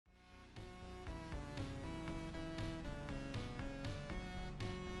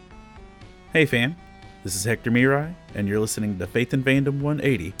Hey fam, this is Hector Miray, and you're listening to Faith Fandom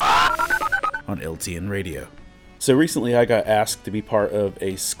 180 on LTN Radio. So recently I got asked to be part of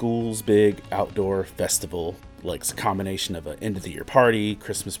a school's big outdoor festival, like it's a combination of an end of the year party,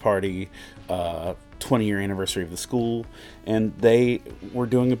 Christmas party, 20-year anniversary of the school, and they were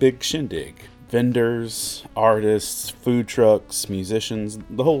doing a big shindig. Vendors, artists, food trucks, musicians,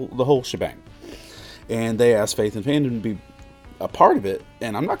 the whole shebang. And they asked Faith and Fandom to be a part of it,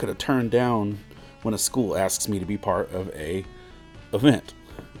 and I'm not going to turn down when a school asks me to be part of a event.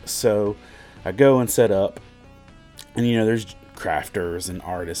 So I go and set up, and there's crafters and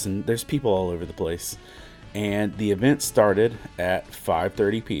artists, and there's people all over the place. And the event started at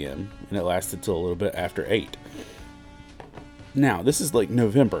 5:30 p.m. and it lasted till a little bit after 8. Now, this is like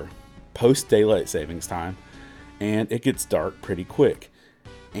November, post daylight savings time, and it gets dark pretty quick.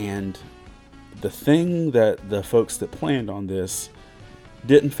 And the thing that the folks that planned on this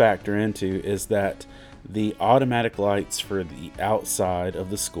didn't factor into is that the automatic lights for the outside of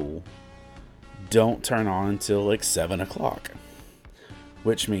the school don't turn on until like 7 o'clock,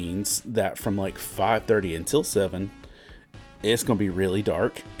 which means that from like 5:30 until 7, it's going to be really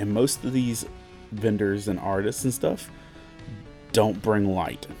dark. And most of these vendors and artists and stuff don't bring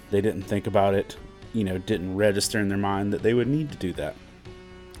light. They didn't think about it, didn't register in their mind that they would need to do that.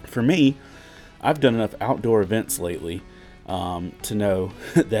 For me, I've done enough outdoor events lately to know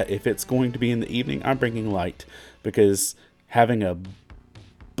that if it's going to be in the evening, I'm bringing light, because having a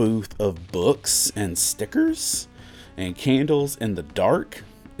booth of books and stickers and candles in the dark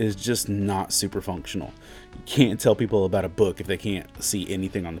is just not super functional. You can't tell people about a book if they can't see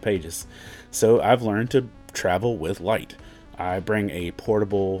anything on the pages. So I've learned to travel with light. I bring a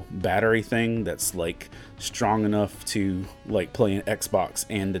portable battery thing that's like strong enough to like play an Xbox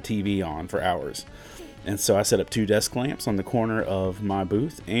and the TV on for hours. And so I set up 2 desk lamps on the corner of my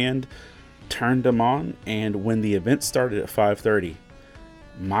booth and turned them on. And when the event started at 5:30,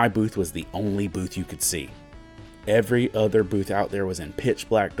 my booth was the only booth you could see. Every other booth out there was in pitch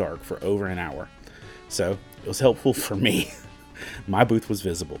black dark for over an hour. So it was helpful for me. My booth was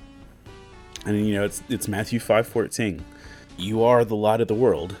visible. And it's Matthew 5:14. You are the light of the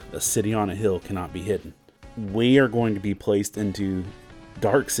world. A city on a hill cannot be hidden. We are going to be placed into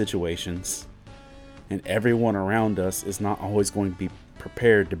dark situations, and everyone around us is not always going to be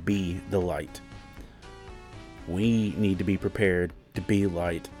prepared to be the light. We need to be prepared to be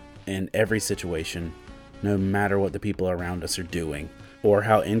light in every situation, no matter what the people around us are doing or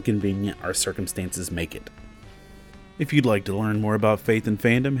how inconvenient our circumstances make it. If you'd like to learn more about Faith and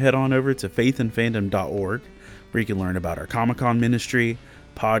Fandom, head on over to faithandfandom.org, where you can learn about our Comic-Con ministry,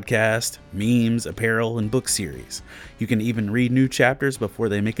 podcast, memes, apparel, and book series. You can even read new chapters before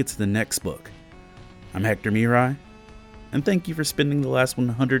they make it to the next book. I'm Hector Miray, and thank you for spending the last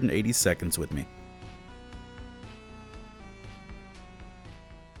 180 seconds with me.